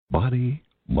Body,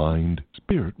 Mind,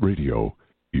 Spirit Radio,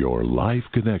 your live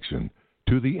connection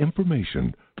to the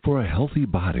information for a healthy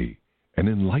body, an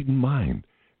enlightened mind,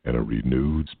 and a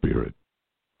renewed spirit.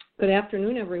 Good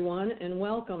afternoon, everyone, and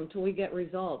welcome to We Get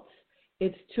Results.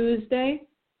 It's Tuesday,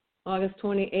 August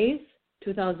 28th,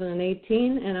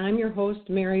 2018, and I'm your host,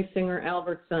 Mary Singer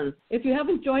Albertson. If you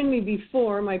haven't joined me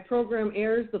before, my program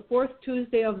airs the fourth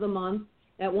Tuesday of the month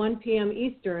at 1 p.m.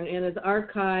 Eastern and is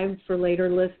archived for later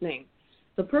listening.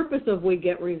 The purpose of We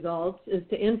Get Results is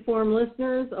to inform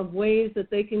listeners of ways that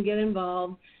they can get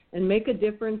involved and make a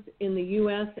difference in the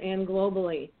U.S. and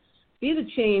globally. Be the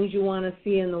change you want to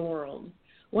see in the world.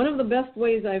 One of the best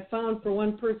ways I've found for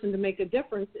one person to make a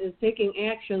difference is taking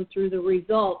action through the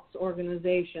Results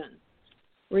organization.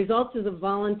 Results is a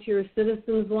volunteer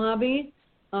citizens lobby.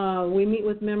 We meet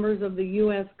with members of the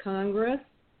U.S. Congress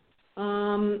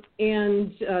and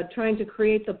trying to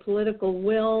create the political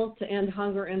will to end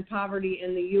hunger and poverty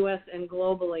in the U.S. and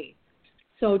globally.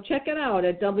 So check it out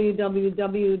at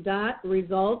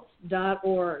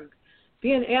www.results.org.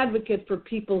 Be an advocate for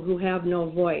people who have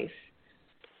no voice.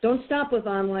 Don't stop with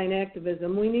online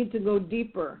activism. We need to go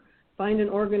deeper. Find an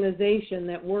organization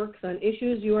that works on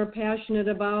issues you are passionate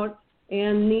about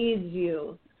and needs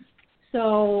you.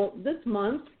 So this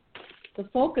month, the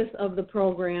focus of the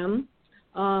program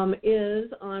is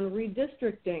on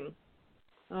redistricting.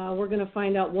 We're going to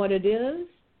find out what it is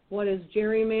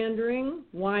gerrymandering,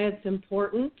 why it's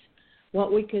important,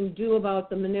 what we can do about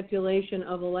the manipulation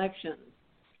of elections.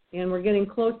 And we're getting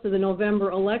close to the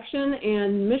November election,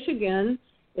 and Michigan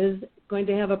is going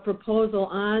to have a proposal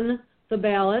on the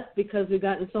ballot because we've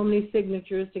gotten so many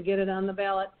signatures to get it on the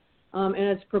ballot, and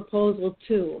it's Proposal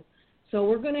 2. So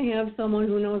we're going to have someone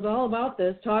who knows all about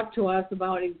this talk to us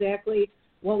about exactly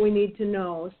what we need to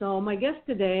know. So my guest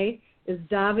today is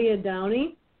Davia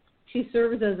Downey. She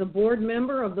serves as a board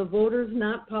member of the Voters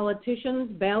Not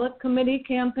Politicians Ballot Committee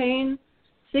campaign,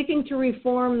 seeking to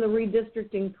reform the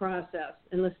redistricting process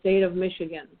in the state of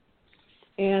Michigan.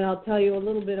 And I'll tell you a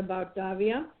little bit about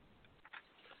Davia.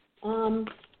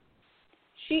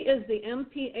 She is the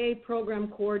MPA Program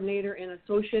Coordinator and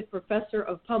Associate Professor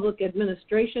of Public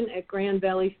Administration at Grand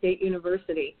Valley State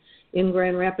University in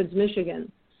Grand Rapids,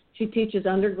 Michigan. She teaches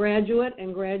undergraduate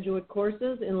and graduate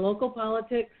courses in local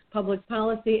politics, public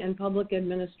policy, and public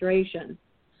administration.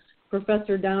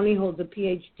 Professor Downey holds a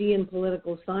PhD in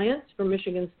political science from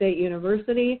Michigan State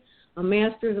University, a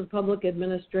Master's of Public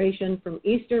Administration from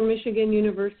Eastern Michigan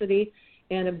University,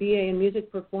 and a BA in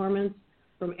Music Performance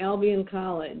from Albion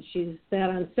College. She's sat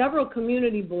on several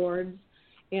community boards,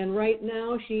 and right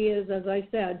now she is, as I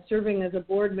said, serving as a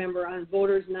board member on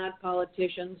Voters Not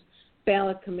Politicians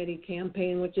Ballot Committee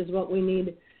campaign, which is what we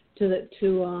need to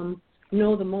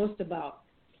know the most about.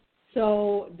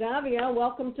 So, Davia,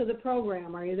 welcome to the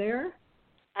program. Are you there?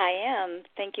 I am.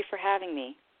 Thank you for having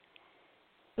me.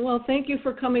 Well, thank you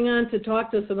for coming on to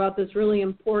talk to us about this really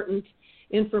important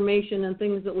information and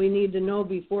things that we need to know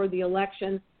before the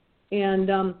election. And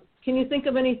can you think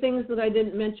of any things that I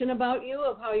didn't mention about you,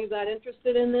 of how you got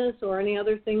interested in this, or any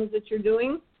other things that you're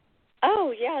doing?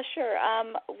 Oh, yeah, sure.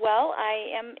 Well, I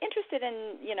am interested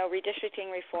in,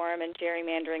 redistricting reform and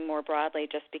gerrymandering more broadly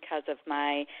just because of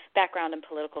my background in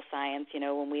political science.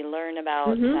 When we learn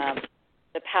about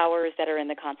the powers that are in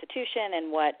the Constitution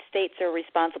and what states are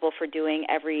responsible for doing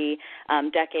every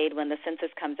decade when the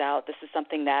census comes out, this is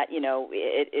something that,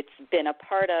 it's been a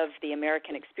part of the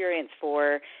American experience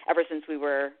ever since we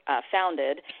were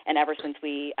founded and ever since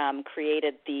we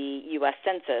created the U.S.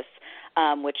 Census,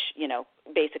 which,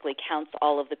 basically counts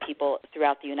all of the people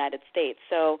throughout the United States.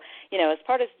 So, as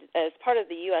part of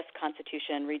the U.S.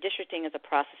 Constitution, redistricting is a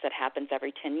process that happens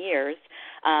every 10 years.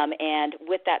 And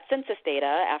with that census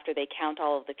data, after they count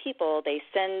all of the people, they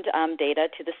send data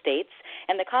to the states.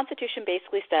 And the Constitution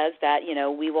basically says that,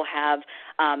 we will have,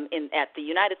 at the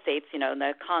United States, in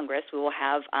the Congress, we will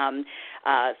have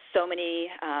so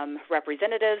many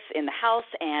representatives in the House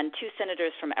and 2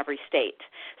 senators from every state.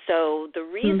 So the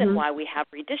reason why we have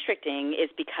redistricting is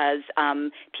because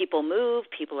people move,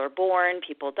 people are born,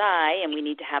 people die, and we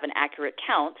need to have an accurate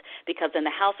count because in the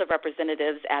House of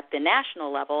Representatives at the national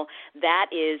level,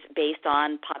 that is based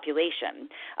on population.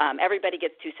 Everybody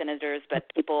gets 2 senators,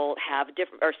 but people have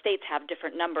states have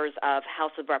different numbers of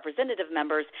House of Representative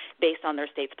members based on their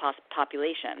state's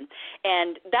population.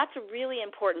 And that's really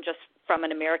important just from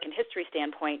an American history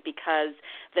standpoint because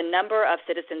the number of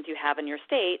citizens you have in your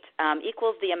state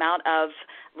equals the amount of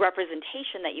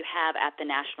representation that you have at the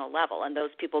national level. And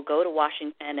those people go to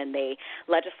Washington and they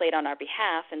legislate on our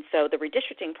behalf. And so the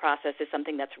redistricting process is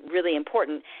something that's really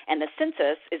important. And the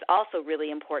census is also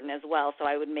really important as well. So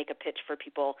I would make a pitch for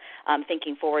people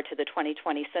thinking forward to the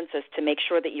 2020 census to make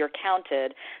sure that you're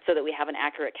counted so that we have an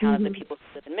accurate count of the people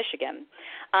who live in Michigan.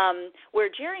 Where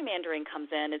gerrymandering comes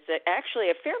in is actually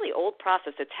a fairly old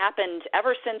process. It's happened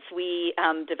ever since we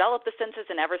developed the census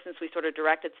and ever since we sort of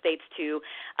directed states to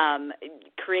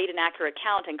create an accurate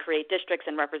count and create districts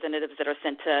and representatives that are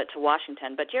sent to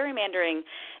Washington. But gerrymandering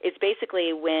is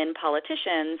basically when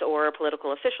politicians or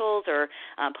political officials or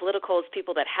politicals,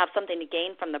 people that have something to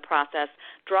gain from the process,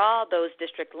 draw those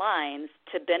district lines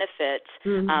to benefit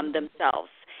themselves.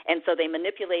 And so they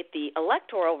manipulate the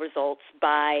electoral results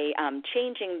by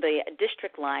changing the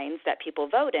district lines that people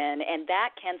vote in, and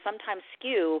that can sometimes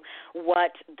skew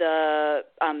what the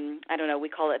we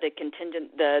call it the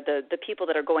contingent, the people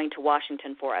that are going to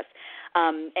Washington for us.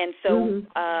 And so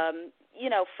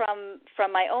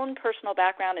from my own personal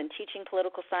background in teaching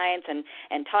political science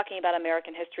and talking about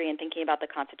American history and thinking about the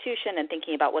Constitution and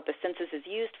thinking about what the census is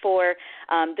used for,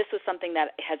 this was something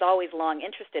that has always long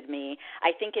interested me.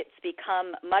 I think it's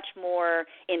become much more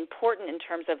important in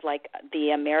terms of like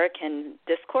the American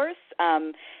discourse,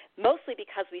 mostly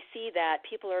because we see that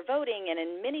people are voting, and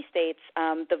in many states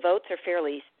the votes are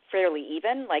fairly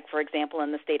even. Like, for example,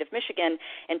 in the state of Michigan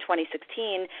in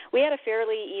 2016, we had a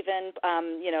fairly even,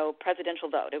 presidential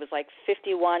vote. It was like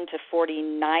 51 to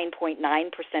 49.9%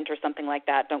 or something like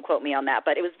that. Don't quote me on that,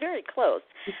 but it was very close.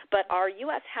 But our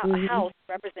U.S. House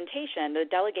representation, the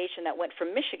delegation that went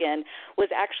from Michigan, was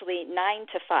actually 9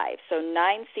 to 5. So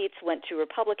 9 seats went to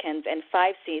Republicans and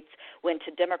 5 seats went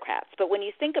to Democrats. But when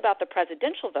you think about the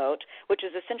presidential vote, which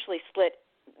is essentially split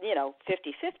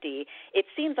 50-50, it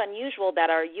seems unusual that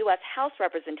our U.S. House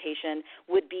representation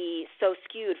would be so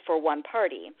skewed for one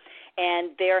party.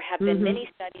 And there have been many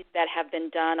studies that have been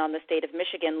done on the state of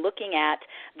Michigan looking at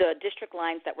the district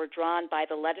lines that were drawn by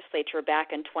the legislature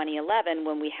back in 2011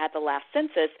 when we had the last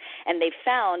census, and they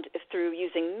found through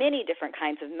using many different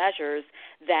kinds of measures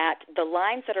that the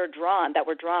lines that were drawn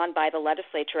by the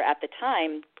legislature at the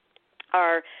time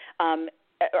are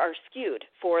skewed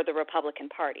for the Republican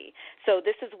Party. So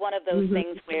this is one of those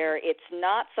things where it's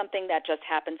not something that just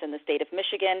happens in the state of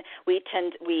Michigan. We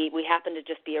happen to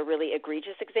just be a really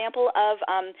egregious example of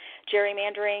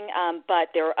gerrymandering, but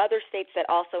there are other states that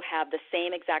also have the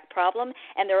same exact problem,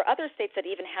 and there are other states that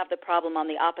even have the problem on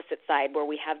the opposite side, where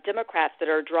we have Democrats that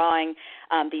are drawing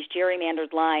these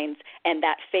gerrymandered lines and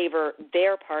that favor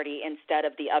their party instead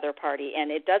of the other party,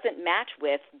 and it doesn't match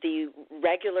with the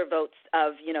regular votes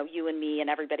of you and me and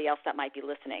everybody else that might be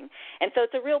listening. And so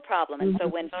it's a real problem. And so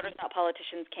when Voters Not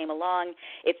Politicians came along,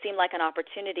 it seemed like an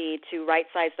opportunity to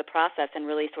right-size the process and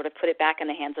really sort of put it back in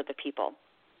the hands of the people.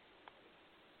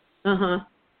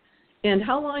 And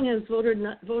how long has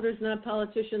Voters Not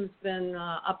Politicians been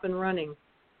up and running?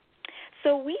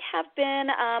 So we have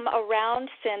been around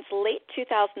since late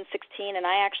 2016, and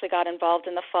I actually got involved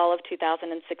in the fall of 2016.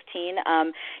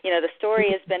 The story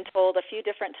has been told a few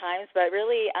different times, but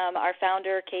really our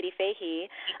founder, Katie Fahey,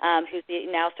 who's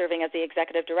now serving as the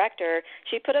executive director,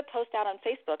 she put a post out on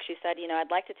Facebook. She said,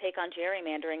 I'd like to take on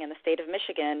gerrymandering in the state of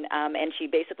Michigan, and she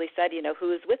basically said,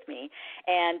 who is with me?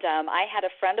 And I had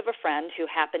a friend of a friend who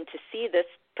happened to see this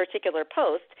particular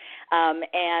post,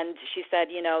 and she said,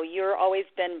 you've always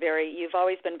been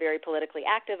very politically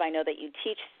active. I know that you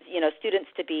teach, students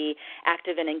to be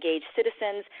active and engaged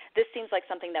citizens. This seems like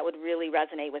something that would really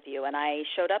resonate with you. And I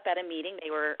showed up at a meeting. They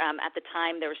were, at the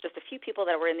time, there was just a few people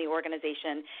that were in the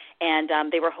organization,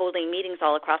 and they were holding meetings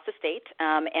all across the state.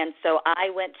 And so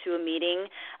I went to a meeting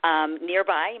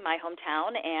nearby my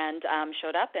hometown and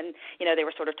showed up, and, they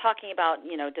were sort of talking about,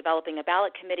 developing a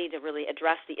ballot committee to really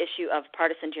address the issue of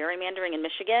partisan gerrymandering in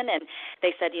Michigan. And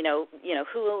they said,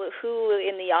 who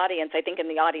in the audience, I think in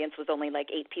the audience was only like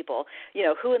 8 people,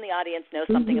 who in the audience knows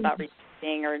something about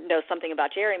redistricting or knows something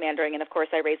about gerrymandering? And of course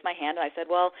I raised my hand and I said,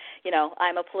 well,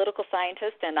 I'm a political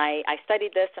scientist and I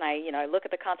studied this, and I look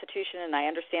at the Constitution and I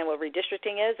understand what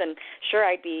redistricting is, and sure,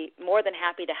 I'd be more than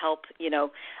happy to help,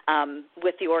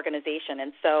 with the organization.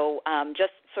 And so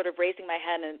just sort of raising my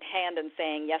hand and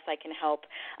saying, yes, I can help.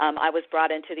 I was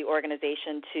brought into the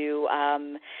organization to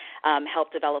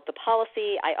help develop the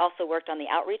policy. I also worked on the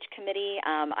outreach committee.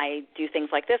 I do things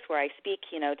like this where I speak,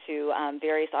 to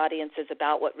various audiences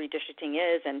about what redistricting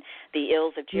redistricting is and the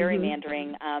ills of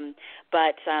gerrymandering.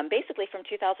 But basically from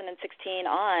 2016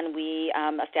 on, we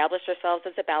established ourselves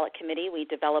as a ballot committee. We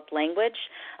developed language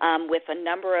with a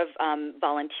number of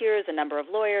volunteers, a number of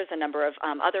lawyers, a number of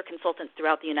other consultants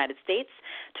throughout the United States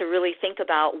to really think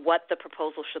about what the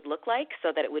proposal should look like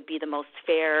so that it would be the most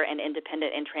fair and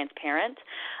independent and transparent.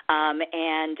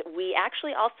 And we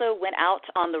actually also went out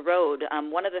on the road.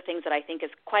 One of the things that I think is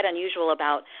quite unusual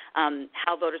about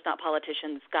how Voters Not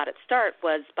Politicians got its start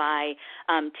was by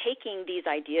taking these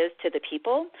ideas to the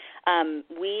people.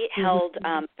 We held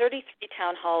 33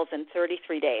 town halls in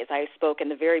 33 days. I spoke in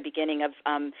the very beginning of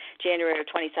January of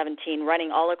 2017,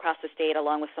 running all across the state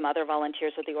along with some other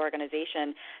volunteers with the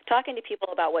organization, talking to people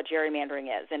about what gerrymandering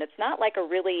is. And it's not like a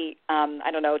really, I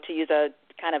don't know, to use a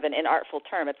kind of an inartful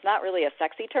term. It's not really a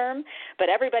sexy term, but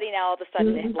everybody now all of a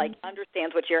sudden like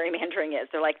understands what gerrymandering is.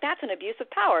 They're like, that's an abuse of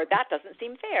power. That doesn't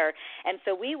seem fair. And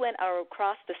so we went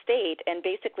across the state and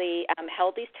basically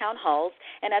held these town halls.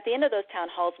 And at the end of those town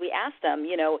halls, we asked them,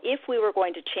 you know, if we were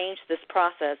going to change this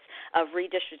process of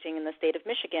redistricting in the state of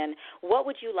Michigan, what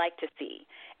would you like to see?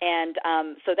 And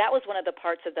so that was one of the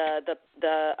parts of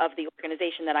the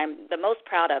organization that I'm the most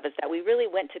proud of, is that we really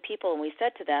went to people and we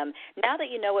said to them, now that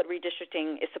you know what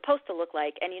redistricting is supposed to look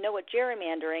like and you know what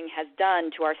gerrymandering has done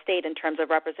to our state in terms of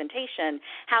representation,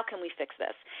 how can we fix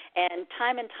this? And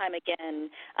time again,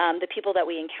 the people that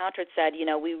we encountered said, you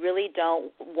know, we really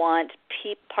don't want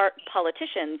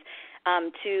politicians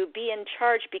to be in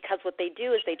charge, because what they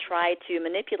do is they try to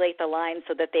manipulate the lines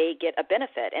so that they get a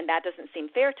benefit, and that doesn't seem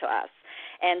fair to us.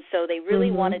 And so they really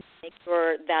wanted to make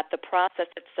sure that the process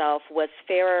itself was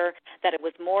fairer, that it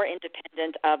was more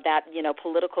independent of that, you know,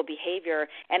 political behavior,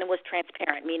 and it was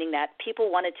transparent, meaning that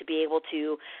people wanted to be able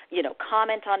to, you know,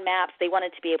 comment on maps. They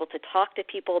wanted to be able to talk to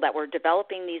people that were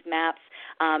developing these maps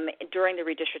during the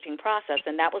redistricting process,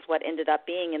 and that was what ended up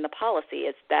being in the policy,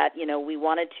 is that, you know, we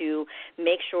wanted to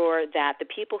make sure that the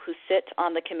people who sit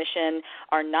on the commission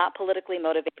are not politically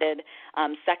motivated.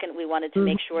 Second, we wanted to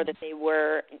make sure that they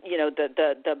were, you know,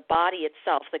 the body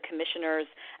itself, the commissioners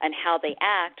and how they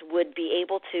act, would be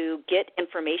able to get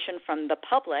information from the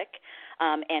public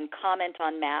and comment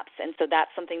on maps. And so that's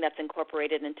something that's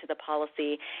incorporated into the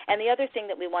policy. And the other thing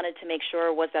that we wanted to make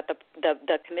sure was that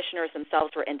the commissioners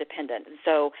themselves were independent. And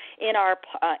so in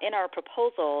our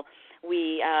proposal,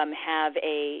 we have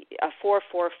a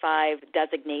 4-4-5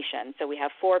 designation. So we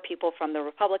have 4 people from the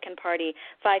Republican Party,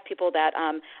 5 people that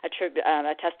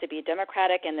attest to be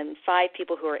Democratic, and then 5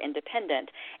 people who are independent.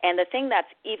 And the thing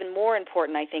that's even more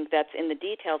important, I think, that's in the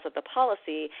details of the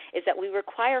policy, is that we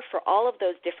require for all of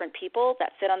those different people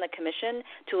that sit on the commission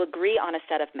to agree on a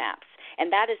set of maps.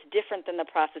 And that is different than the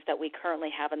process that we currently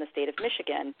have in the state of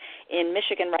Michigan. In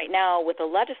Michigan right now, with the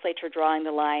legislature drawing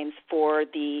the lines for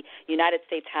the United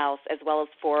States House as well as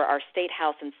for our state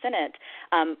House and Senate,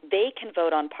 they can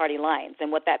vote on party lines.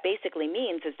 And what that basically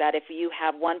means is that if you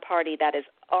have one party that is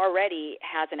already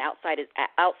has an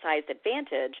outsized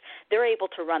advantage, they're able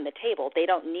to run the table. They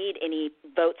don't need any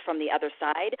votes from the other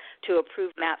side to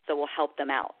approve maps that will help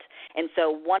them out. And so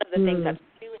one of the things that's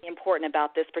really important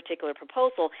about this particular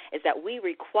proposal is that we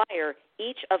require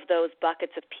each of those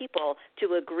buckets of people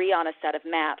to agree on a set of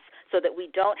maps so that we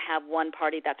don't have one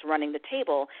party that's running the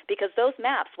table, because those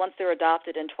maps, once they're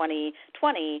adopted in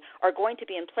 2020, are going to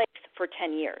be in place for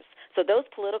 10 years. So those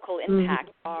political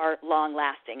impacts are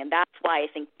long-lasting, and that's why I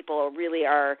think people really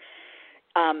are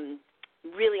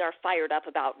fired up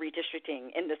about redistricting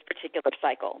in this particular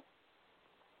cycle.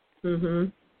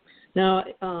 Now,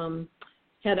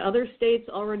 had other states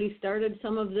already started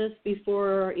some of this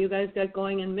before you guys got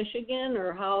going in Michigan,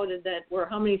 or how did that work?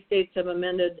 How many states have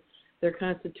amended their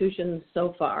constitutions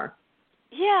so far?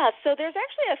 Yeah, so there's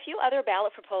actually a few other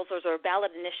ballot proposals or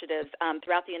ballot initiatives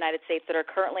throughout the United States that are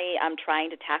currently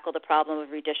trying to tackle the problem of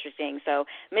redistricting. So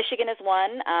Michigan is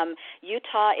one.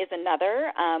 Utah is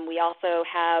another. We also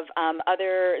have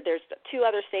there's 2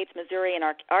 other states, Missouri and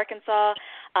Arkansas,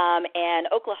 and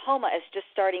Oklahoma is just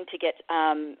starting to get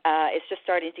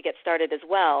started as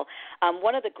well.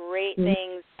 One of the great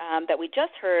things that we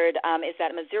just heard is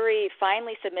that Missouri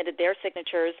finally submitted their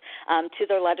signatures to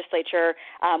their legislature,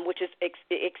 which is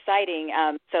exciting.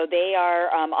 So they are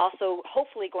also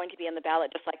hopefully going to be on the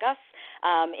ballot just like us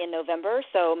in November.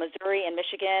 So Missouri and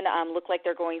Michigan look like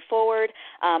they're going forward.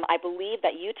 I believe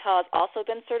that Utah has also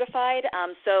been certified.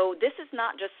 So this is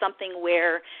not just something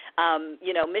where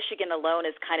Michigan alone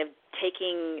is kind of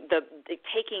taking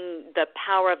the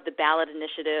power of the ballot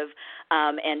initiative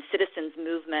and citizens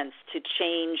movements to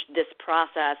change this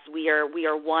process. We are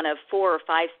one of 4 or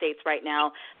 5 states right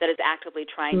now that is actively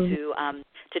trying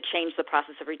to change the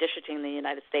process of redistricting in the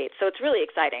United States. So it's really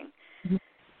exciting.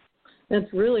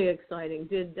 That's really exciting.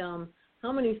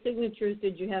 How many signatures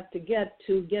did you have to get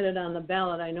it on the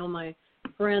ballot? I know my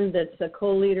friend that's a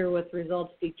co-leader with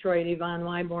Results Detroit, Yvonne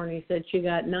Wyborn, he said she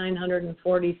got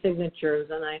 940 signatures,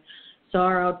 and I saw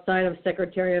her outside of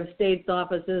Secretary of State's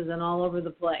offices and all over the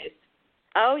place.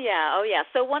 Oh, yeah.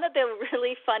 So one of the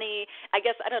really funny, I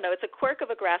guess, I don't know, it's a quirk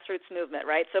of a grassroots movement,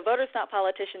 right? So Voters Not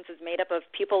Politicians is made up of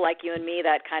people like you and me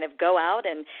that kind of go out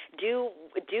and do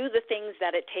the things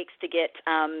that it takes to get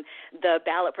the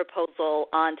ballot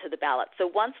proposal onto the ballot. So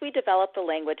once we developed the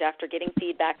language after getting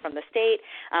feedback from the state,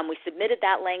 we submitted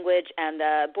that language, and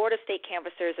the Board of State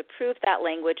Canvassers approved that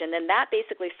language, and then that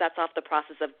basically sets off the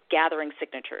process of gathering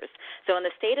signatures. So in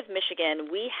the state of Michigan,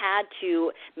 we had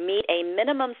to meet a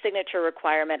minimum signature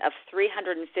requirement of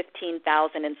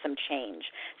 315,000 and some change.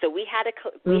 So we had to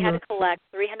collect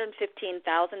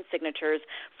 315,000 signatures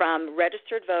from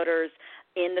registered voters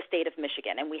in the state of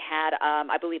Michigan, and we had,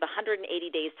 I believe, 180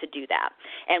 days to do that.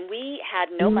 And we had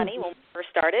no money when we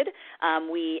first started.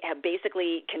 We have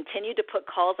basically continued to put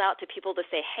calls out to people to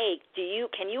say, hey,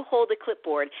 can you hold a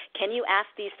clipboard? Can you ask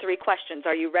these 3 questions?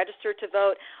 Are you registered to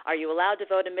vote? Are you allowed to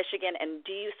vote in Michigan? And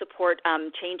do you support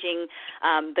changing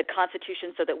the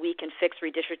Constitution so that we can fix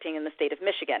redistricting in the state of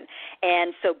Michigan?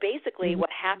 And so basically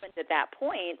what happened at that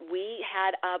point, we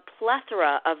had a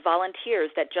plethora of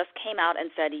volunteers that just came out and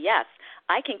said, yes,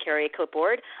 I can carry a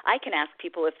clipboard. I can ask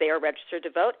people if they are registered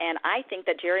to vote, and I think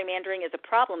that gerrymandering is a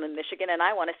problem in Michigan, and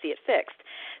I want to see it fixed.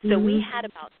 So we had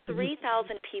about 3,000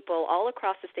 people all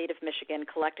across the state of Michigan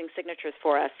collecting signatures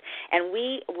for us, and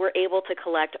we were able to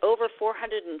collect over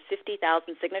 450,000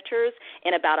 signatures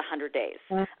in about 100 days.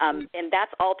 And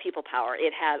that's all people power.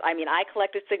 I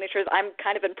collected signatures. I'm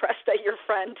kind of impressed that your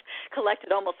friend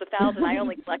collected almost 1,000. I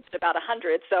only collected about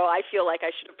 100, so I feel like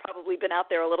I should have probably been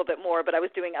out there a little bit more, but I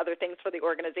was doing other things for the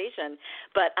organization.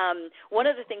 But one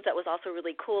of the things that was also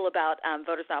really cool about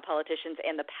Voters Not Politicians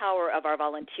and the power of our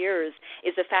volunteers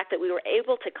is the fact that we were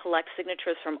able to collect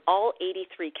signatures from all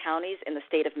 83 counties in the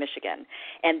state of Michigan.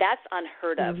 And that's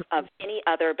unheard of any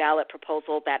other ballot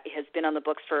proposal that has been on the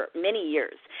books for many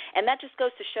years. And that just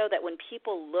goes to show that when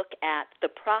people look at the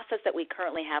process that we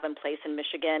currently have in place in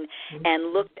Michigan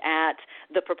and looked at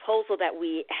the proposal that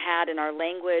we had in our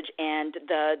language and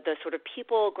the sort of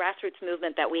people grassroots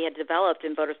movement that we had developed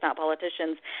in Voters Not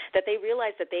Politicians, that they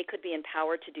realized that they could be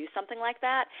empowered to do something like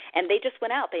that. And they just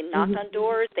went out. They knocked on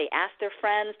doors. They asked their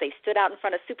friends. They stood out in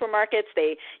front of supermarkets.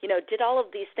 They, did all of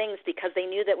these things because they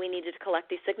knew that we needed to collect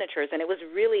these signatures. And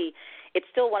it's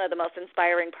still one of the most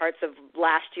inspiring parts of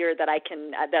last year that I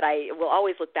will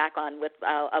always look back on with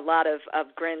a lot of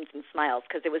grins and smiles,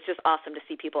 because it was just awesome to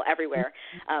see people everywhere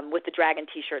with the dragon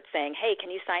T-shirts saying, hey, can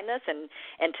you sign this? And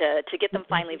to get them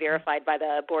finally verified by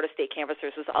the Board of State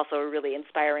Canvassers was also a really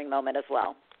inspiring moment as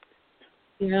well.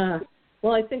 Yeah.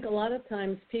 Well, I think a lot of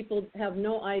times people have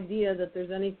no idea that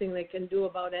there's anything they can do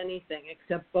about anything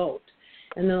except vote.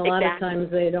 And then a lot of times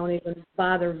they don't even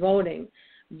bother voting.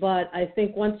 But I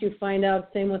think once you find out,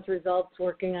 same with Results,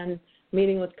 working on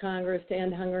meeting with Congress to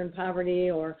end hunger and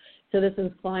poverty, or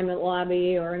Citizens Climate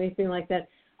Lobby, or anything like that,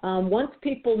 once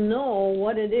people know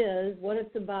what it is, what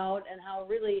it's about, and how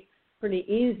really pretty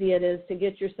easy it is to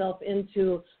get yourself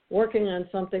into working on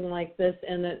something like this,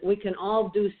 and that we can all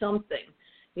do something.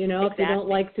 If you don't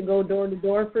like to go door to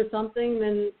door for something,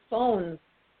 then phone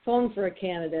for a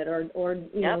candidate or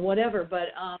whatever. But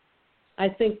I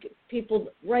think people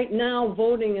right now,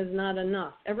 voting is not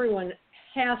enough. Everyone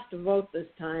has to vote this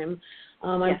time.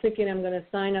 I'm thinking I'm going to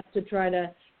sign up to try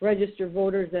to register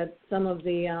voters at some of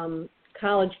the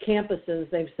college campuses.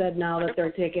 They've said now that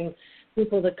they're taking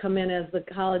people to come in as the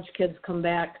college kids come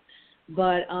back.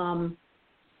 But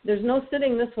there's no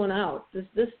sitting this one out.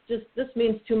 This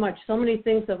means too much. So many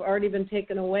things have already been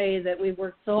taken away that we've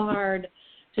worked so hard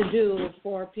to do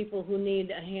for people who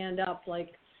need a hand up,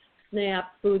 like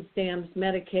SNAP, food stamps,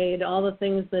 Medicaid, all the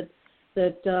things that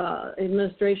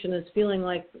administration is feeling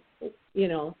like,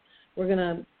 we're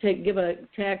going to give a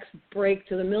tax break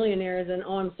to the millionaires, and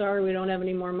I'm sorry, we don't have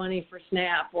any more money for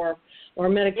SNAP or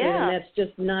Medicaid, and that's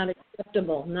just not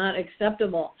acceptable. Not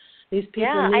acceptable. These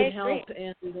people need help,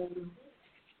 and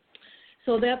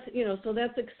so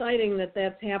that's exciting that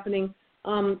that's happening.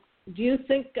 Do you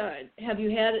think have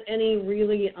you had any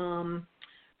really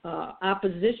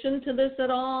opposition to this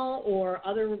at all, or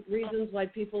other reasons why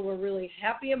people were really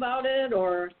happy about it,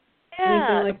 or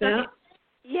anything like that?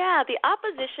 Yeah, the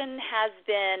opposition has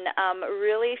been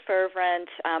really fervent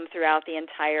throughout the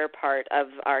entire part of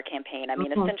our campaign. I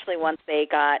mean, essentially once they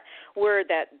got word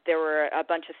that there were a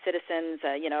bunch of citizens,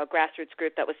 a grassroots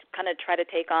group that was kind of try to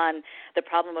take on the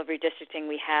problem of redistricting,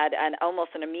 we had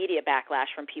almost an immediate backlash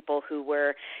from people who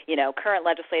were, current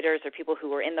legislators or people who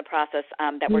were in the process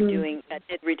that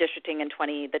did redistricting in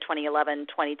the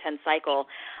 2011-2010 cycle.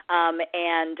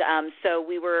 So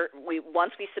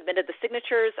once we submitted the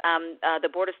signatures, the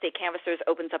Board of State Canvassers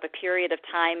opens up a period of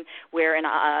time where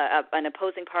an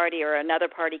opposing party or another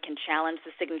party can challenge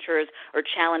the signatures or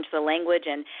challenge the language,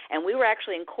 and we were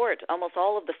actually in court almost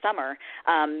all of the summer,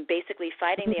 basically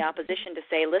fighting the opposition to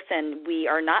say, listen, we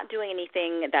are not doing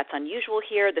anything that's unusual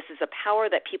here. This is a power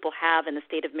that people have in the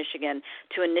state of Michigan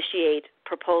to initiate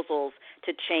proposals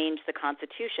to change the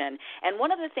Constitution. And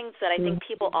one of the things that I think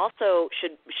people also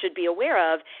should be aware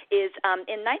of is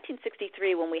in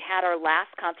 1963, when we had our last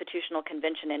constitutional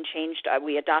convention and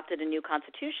we adopted a new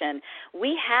constitution,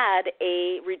 we had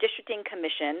a redistricting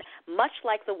commission much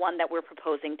like the one that we're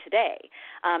proposing today.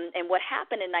 And what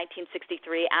happened in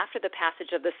 1963, after the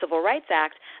passage of the Civil Rights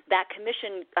Act, that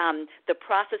commission, the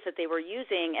process that they were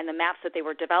using and the maps that they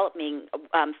were developing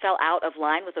fell out of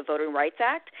line with the Voting Rights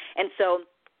Act. And so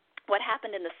what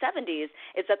happened in the 70s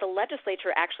is that the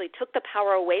legislature actually took the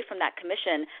power away from that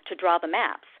commission to draw the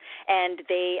maps. And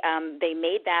they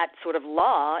made that sort of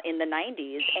law in the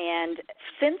 90s. And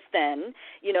since then,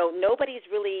 nobody's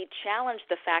really challenged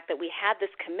the fact that we had this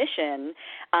commission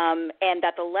and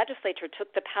that the legislature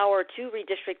took the power to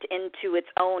redistrict into its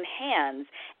own hands.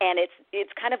 And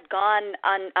it's kind of gone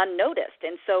unnoticed.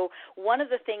 And so one of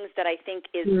the things that I think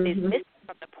is missing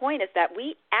from the point is that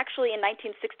we actually in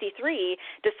 1963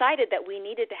 decided that we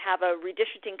needed to have a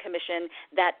redistricting commission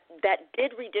that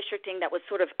did redistricting that was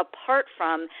sort of apart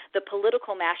from the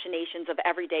political machinations of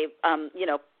everyday,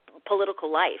 political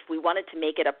life. We wanted to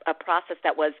make it a process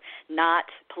that was not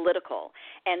political.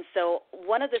 And so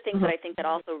one of the things that I think that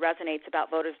also resonates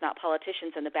about voters, not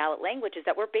politicians, in the ballot language is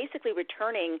that we're basically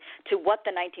returning to what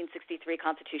the 1963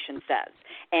 Constitution says.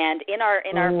 And in our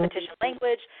petition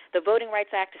language, the Voting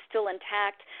Rights Act is still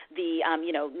intact. The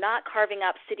not carving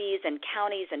up cities and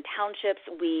counties and townships.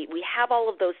 We have all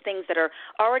of those things that are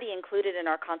already included in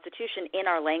our Constitution in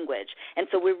our language. And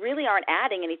so we really aren't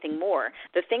adding anything more.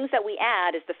 The things that we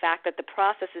add is the fact that the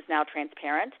process is now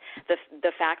transparent,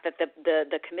 the fact that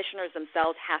the commissioners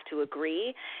themselves have to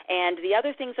agree, and the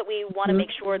other things that we want to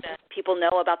make sure that people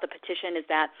know about the petition is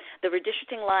that the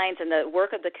redistricting lines and the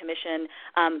work of the commission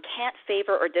can't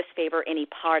favor or disfavor any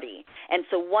party. And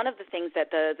so one of the things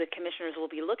that the commissioners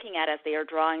will be looking at as they are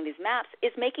drawing these maps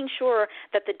is making sure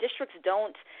that the districts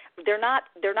they're not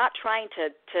trying to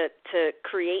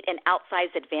create an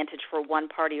outsized advantage for one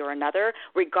party or another,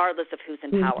 regardless of who's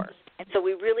in power. And so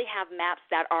we really have maps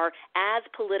that are as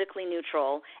politically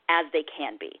neutral as they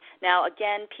can be. Now,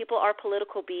 again, people are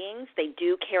political beings. They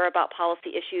do care about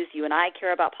policy issues. You and I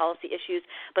care about policy issues.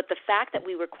 But the fact that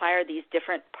we require these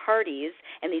different parties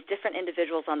and these different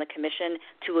individuals on the commission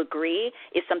to agree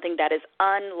is something that is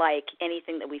unlike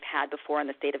anything that we've had before in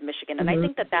the state of Michigan. And I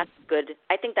think that's good.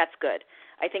 I think that's good.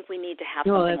 I think we need to have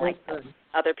something like that.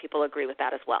 Other people agree with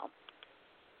that as well.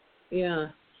 Yeah.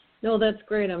 No, that's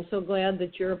great. I'm so glad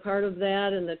that you're a part of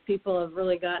that and that people have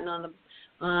really gotten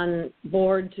on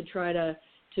board to try to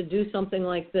do something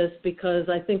like this, because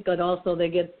I think that also they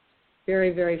get very,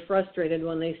 very frustrated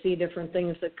when they see different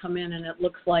things that come in and it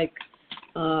looks like,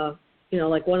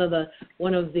 like one of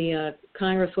the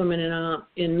congresswomen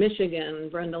in Michigan,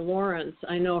 Brenda Lawrence.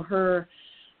 I know her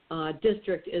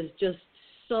district is just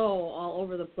so all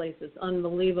over the place. It's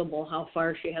unbelievable how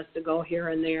far she has to go here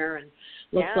and there, and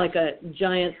looks like a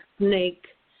giant snake.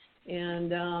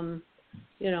 And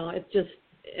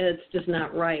it's just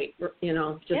not right.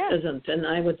 Isn't. And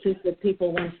I would think that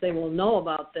people, once they will know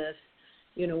about this,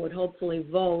 would hopefully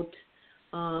vote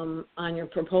on your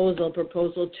proposal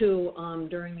 2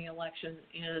 during the election.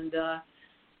 And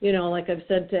like I've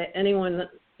said to anyone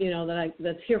that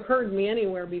that's heard me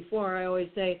anywhere before, I always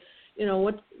say,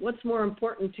 what's more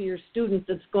important to your students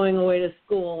that's going away to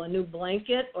school, a new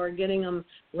blanket or getting them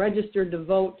registered to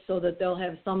vote so that they'll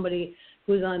have somebody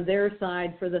who's on their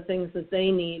side for the things that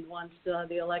they need once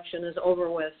the election is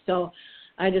over with. So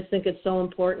I just think it's so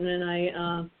important,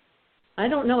 and I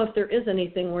don't know if there is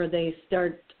anything where they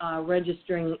start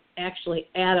registering actually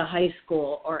at a high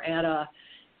school or at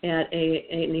an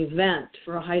event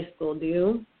for a high school. Do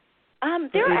you?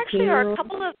 There actually are a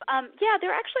couple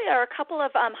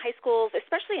of high schools,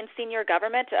 especially in senior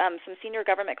government, some senior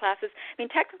government classes. I mean,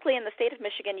 technically in the state of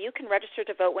Michigan, you can register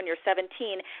to vote when you're 17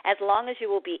 as long as you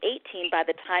will be 18 by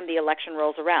the time the election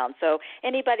rolls around. So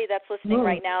anybody that's listening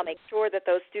right now, make sure that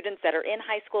those students that are in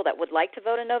high school that would like to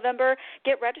vote in November,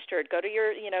 get registered. Go to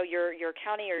your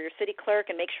county or your city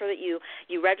clerk and make sure that you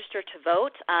register to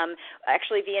vote.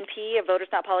 Actually, VNP, Voters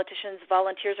Not Politicians,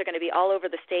 volunteers are going to be all over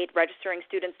the state registering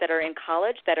students that are in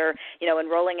college, that are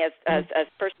enrolling as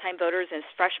first-time voters, as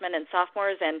freshmen and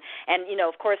sophomores, and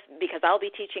of course, because I'll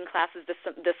be teaching classes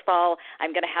this fall,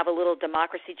 I'm going to have a little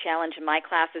democracy challenge in my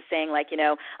classes, saying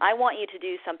I want you to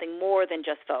do something more than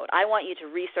just vote. I want you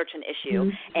to research an issue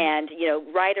and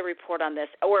write a report on this,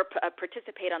 or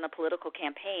participate on a political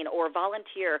campaign, or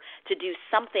volunteer to do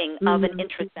something of an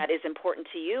interest that is important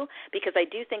to you. Because I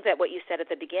do think that what you said at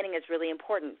the beginning is really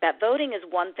important. That voting is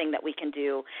one thing that we can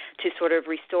do to sort of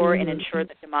restore and ensure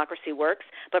that democracy works,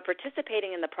 but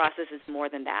participating in the process is more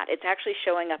than that. It's actually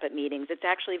showing up at meetings, it's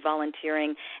actually volunteering,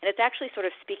 and it's actually sort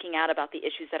of speaking out about the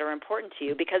issues that are important to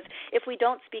you, because if we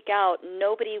don't speak out,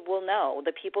 nobody will know.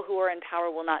 The people who are in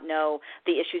power will not know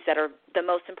the issues that are the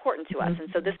most important to us, and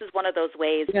so this is one of those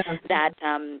ways that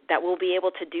we'll be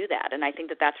able to do that, and I think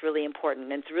that that's really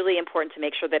important. And it's really important to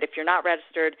make sure that if you're not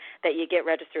registered, that you get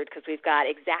registered, because we've got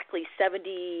exactly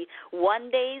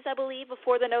 71 days, I believe,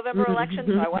 before the November election,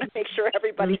 so I want to make sure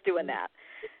everybody's doing that.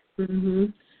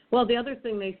 Well, the other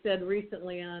thing they said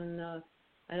recently on,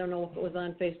 I don't know if it was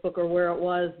on Facebook or where it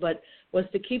was, but was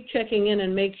to keep checking in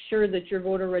and make sure that your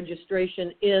voter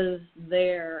registration is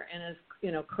there and is,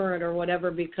 current or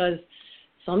whatever, because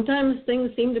sometimes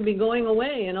things seem to be going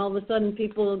away, and all of a sudden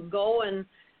people go and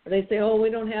they say, oh, we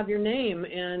don't have your name,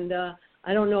 and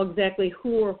I don't know exactly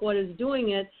who or what is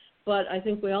doing it, but I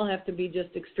think we all have to be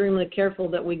just extremely careful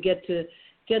that we get to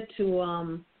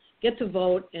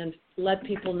vote and let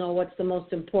people know what's the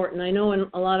most important. I know in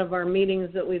a lot of our meetings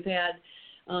that we've had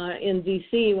in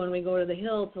D.C. when we go to the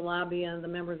Hill to lobby and the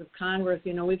members of Congress,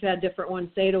 we've had different ones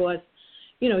say to us,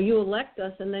 you elect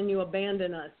us and then you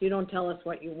abandon us. You don't tell us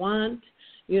what you want.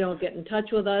 You don't get in touch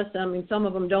with us. I mean, some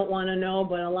of them don't want to know,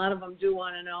 but a lot of them do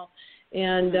want to know.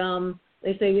 And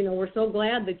they say, we're so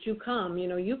glad that you come.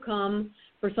 You come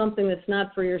for something that's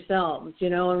not for yourselves,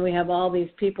 and we have all these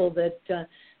people that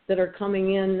are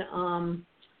coming in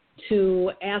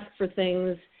to ask for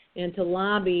things and to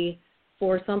lobby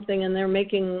for something, and they're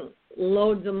making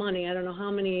loads of money. I don't know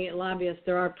how many lobbyists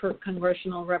there are per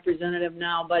congressional representative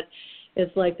now, but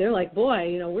it's like they're like,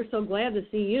 boy, we're so glad to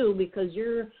see you because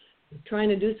you're trying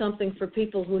to do something for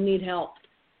people who need help.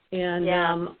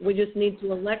 And we just need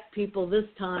to elect people this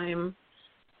time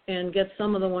and get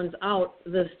some of the ones out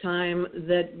this time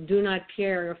that do not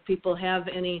care if people have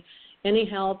any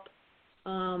help.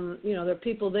 There are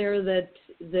people there that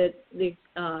the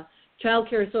child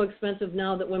care is so expensive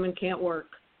now that women can't work.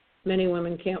 Many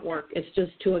women can't work. It's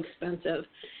just too expensive.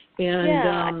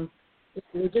 And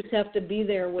we just have to be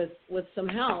there with some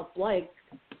help, like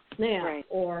SNAP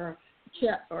or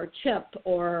CHIP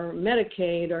or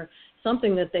Medicaid or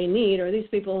something that they need, or these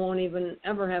people won't even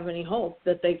ever have any hope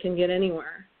that they can get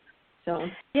anywhere. So.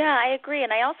 Yeah, I agree.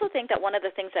 And I also think that one of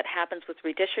the things that happens with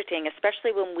redistricting,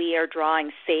 especially when we are drawing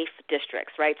safe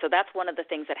districts, right? So that's one of the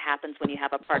things that happens when you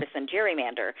have a partisan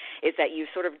gerrymander, is that you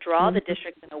sort of draw the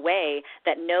districts in a way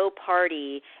that no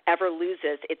party ever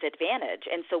loses its advantage.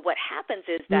 And so what happens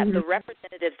is that the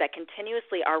representatives that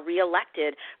continuously are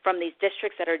reelected from these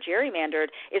districts that are gerrymandered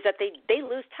is that they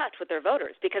lose touch with their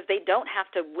voters, because they don't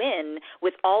have to win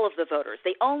with all of the voters.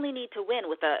 They only need to win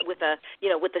with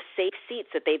the safe seats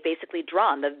that they've basically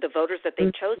drawn, the voters that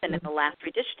they've chosen in the last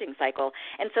redistricting cycle.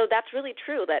 And so that's really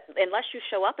true, that unless you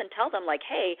show up and tell them, like,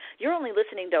 hey, you're only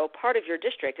listening to a part of your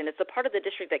district, and it's a part of the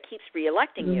district that keeps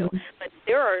reelecting you, but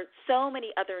there are so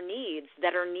many other needs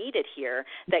that are needed here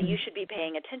that you should be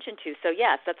paying attention to. So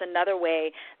yes, that's another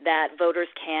way that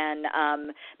voters can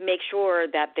make sure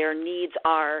that their needs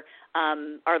are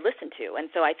listened to. And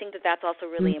so I think that that's also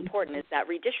really important, is that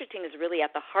redistricting is really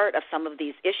at the heart of some of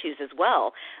these issues as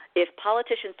well. If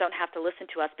politicians don't have to listen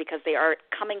to us because they are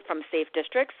coming from safe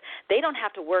districts, they don't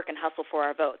have to work and hustle for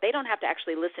our vote. They don't have to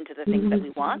actually listen to the things that we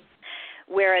want.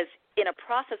 Whereas in a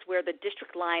process where the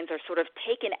district lines are sort of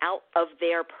taken out of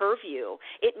their purview,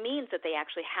 it means that they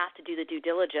actually have to do the due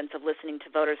diligence of listening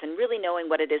to voters and really knowing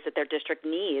what it is that their district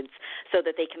needs so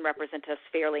that they can represent us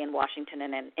fairly in Washington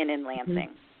and in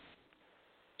Lansing.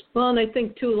 Well, and I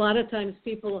think, too, a lot of times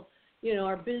people,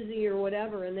 are busy or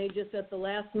whatever, and they just at the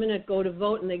last minute go to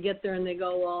vote, and they get there and they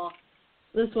go, well,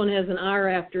 this one has an R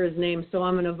after his name, so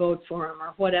I'm going to vote for him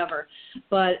or whatever.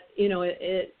 But, you know,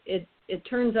 it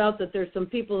turns out that there's some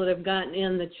people that have gotten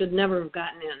in that should never have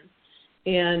gotten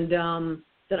in, and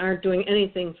that aren't doing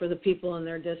anything for the people in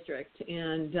their district,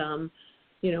 and,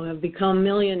 you know, have become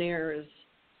millionaires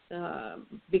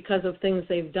because of things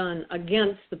they've done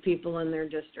against the people in their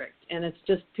district. And it's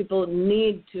just people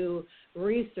need to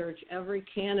research every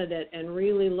candidate and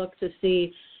really look to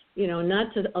see, you know,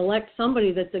 not to elect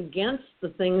somebody that's against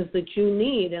the things that you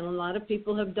need. And a lot of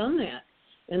people have done that.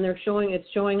 And it's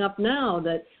showing up now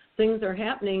that things are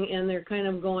happening, and they're kind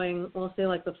of going, well, say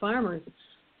like the farmers,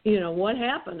 you know, what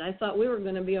happened? I thought we were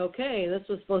going to be okay. This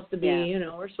was supposed to be, you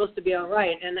know, we're supposed to be all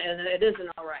right. And it isn't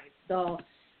all right. So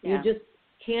you just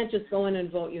can't just go in and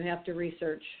vote. You have to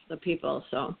research the people.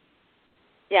 So.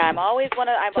 Yeah, I'm always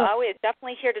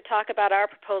definitely here to talk about our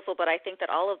proposal, but I think that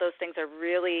all of those things are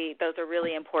really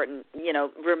important, you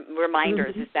know,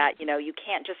 reminders is that, you know, you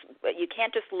can't just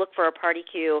look for a party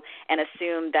queue and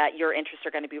assume that your interests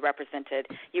are going to be represented.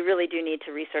 You really do need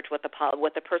to research what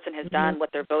the person has done,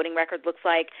 what their voting record looks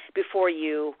like before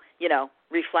you know,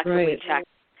 reflexively check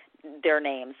their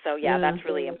names. So that's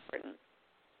really important.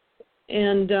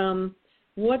 And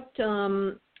what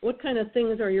kind of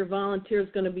things are your volunteers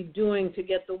going to be doing to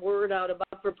get the word out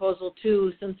about Proposal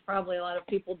 2, since probably a lot of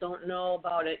people don't know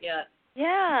about it yet?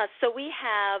 Yeah, so we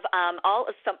have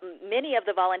many of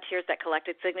the volunteers that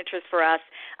collected signatures for us.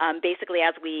 Basically,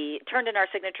 as we turned in our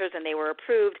signatures and they were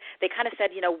approved, they kind of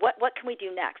said, you know, what can we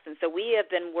do next? And so we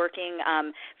have been working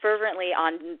fervently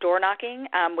on door knocking,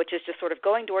 which is just sort of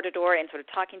going door to door and sort of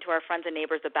talking to our friends and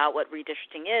neighbors about what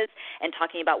redistricting is and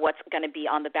talking about what's going to be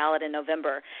on the ballot in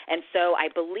November. And so I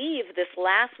believe this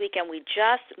last weekend we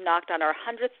just knocked on our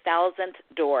 100,000th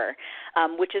door,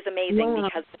 which is amazing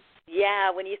because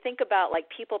when you think about like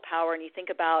people power and you think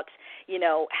about, you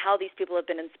know, how these people have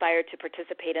been inspired to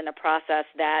participate in a process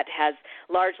that has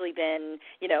largely been,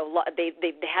 you know, they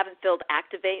haven't felt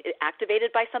activated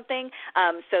by something.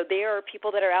 So there are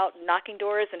people that are out knocking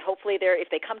doors, and hopefully if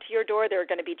they come to your door, they're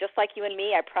going to be just like you and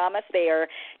me. I promise. They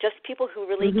are just people who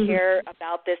really care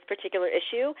about this particular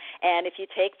issue. And if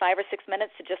you take 5 or 6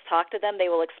 minutes to just talk to them, they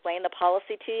will explain the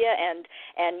policy to you.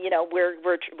 And you know, we're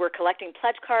collecting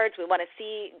pledge cards. We want to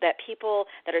see that people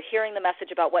that are hearing the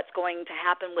message about what's going to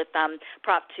happen with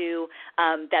Prop 2,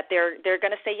 that they're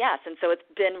going to say yes. And so it's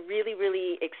been really,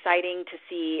 really exciting to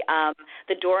see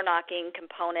the door-knocking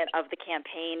component of the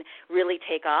campaign really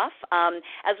take off.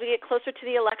 As we get closer to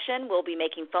the election, we'll be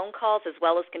making phone calls as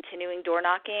well as continuing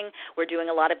door-knocking. We're doing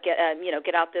a lot of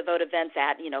get-out-the-vote events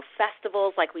at, you know,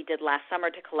 festivals like we did last summer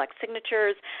to collect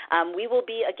signatures. We will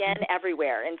be, again,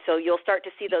 everywhere. And so you'll start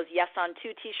to see those Yes on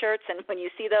 2 T-shirts, and when you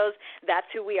see those, that's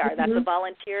who we are. That's a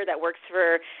volunteer that works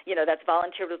for, you know, that's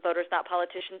volunteered with Voters Not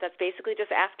Politicians. That's basically just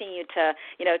asking you to,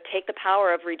 you know, take the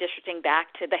power of redistricting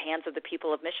back to the hands of the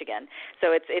people of Michigan.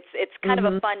 So it's kind of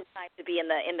a fun time to be in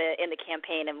the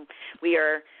campaign, and we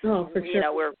are,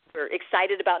 we're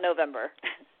excited about November.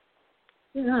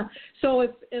 Yeah. So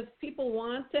if people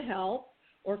want to help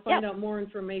or find out more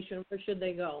information, where should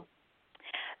they go?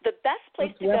 The best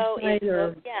place to go is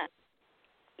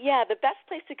the best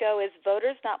place to go is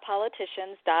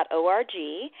votersnotpoliticians.org,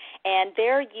 and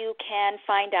there you can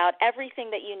find out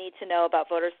everything that you need to know about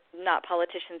Voters Not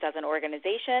Politicians as an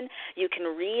organization. You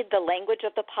can read the language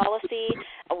of the policy.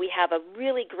 We have a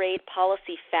really great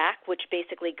policy fact, which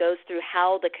basically goes through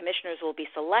how the commissioners will be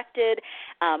selected,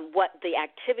 what the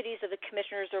activities of the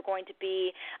commissioners are going to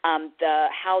be,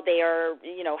 how they're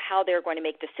going to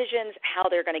make decisions, how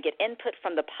they're going to get input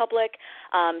from the public.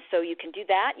 So you can do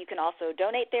that. You can also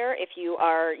donate there if you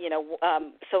are,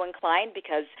 so inclined,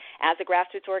 because as a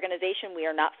grassroots organization, we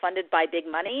are not funded by big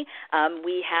money.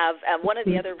 We have one of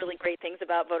the other really great things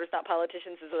about Voters Not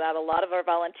Politicians is that a lot of our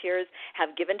volunteers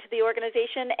have given to the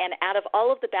organization, and out of all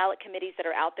of the ballot committees that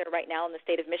are out there right now in the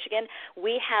state of Michigan,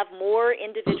 we have more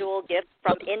individual gifts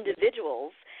from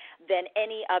individuals than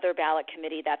any other ballot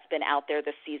committee that's been out there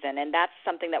this season, and that's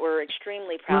something that we're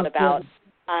extremely proud about.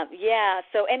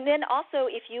 So, and then also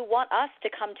if you want us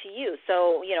to come to you,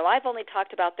 so, I've only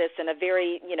talked about this in a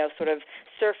very, sort of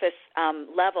surface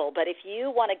level, but if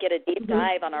you want to get a deep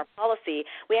dive on our policy,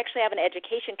 we actually have an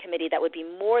education committee that would be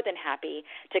more than happy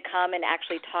to come and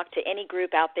actually talk to any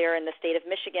group out there in the state of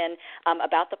Michigan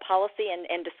about the policy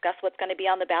and discuss what's going to be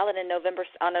on the ballot on November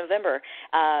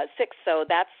 6th. So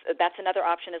that's another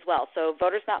option as well. So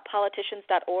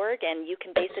votersnotpoliticians.org, and you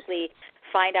can basically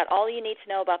find out all you need to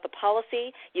know about the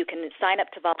policy. You can sign up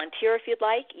to volunteer if you'd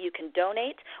like. You can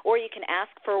donate, or you can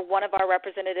ask for one of our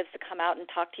representatives to come out and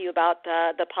talk to you about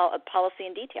the policy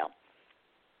in detail.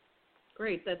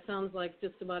 Great. That sounds like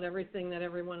just about everything that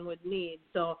everyone would need.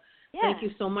 So Yeah. thank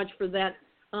you so much for that.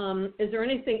 Is there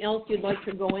anything else you'd like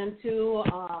to go into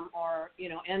or,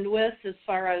 end with as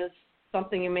far as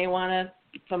something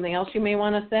else you may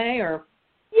want to say? Or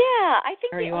Yeah, I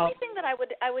think the only thing that I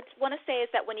would want to say is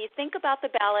that when you think about the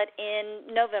ballot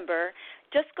in November,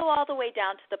 just go all the way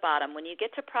down to the bottom. When you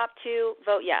get to Prop 2,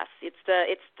 vote yes. It's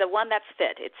the one that's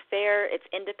fit. It's fair, it's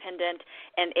independent,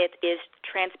 and it is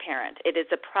transparent. It is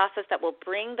a process that will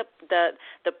bring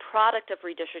the product of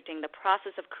redistricting, the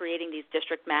process of creating these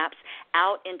district maps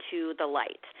out into the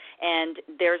light. And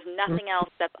there's nothing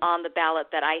else that's on the ballot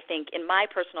that I think, in my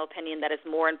personal opinion, that is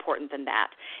more important than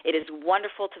that. It is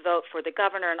wonderful to vote for the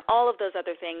governor and all of those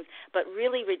other things, but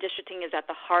really redistricting is at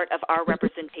the heart of our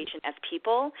representation as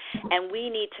people, and we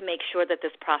need to make sure that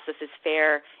this process is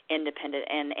fair, independent,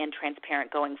 and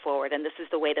transparent going forward, and this is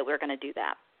the way that we're going to do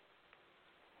that.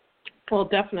 Well,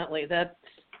 definitely. That's,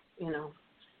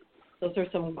 those are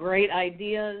some great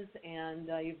ideas, and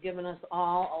you've given us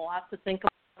all a lot to think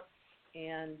about,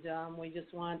 and we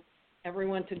just want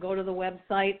everyone to go to the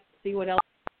website, see what else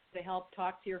to help,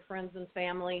 talk to your friends and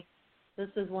family. This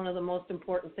is one of the most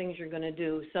important things you're going to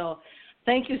do. So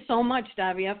thank you so much,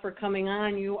 Davia, for coming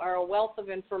on. You are a wealth of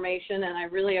information, and I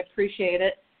really appreciate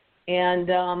it. And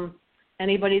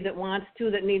anybody that wants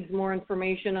to, that needs more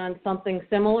information on something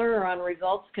similar or on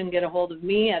results, can get a hold of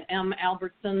me at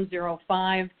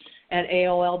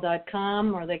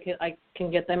malbertson05@aol.com, or I can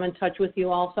get them in touch with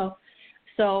you also.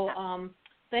 So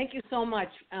thank you so much.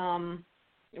 I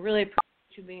really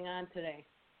appreciate you being on today.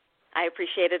 I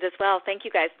appreciate it as well. Thank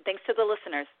you, guys. Thanks to the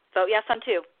listeners. Vote yes on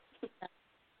 2.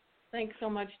 Thanks so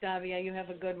much, Davia. You have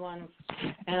a good one.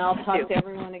 And I'll talk to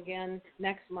everyone again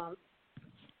next month.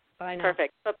 Bye now.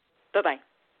 Perfect. Bye-bye.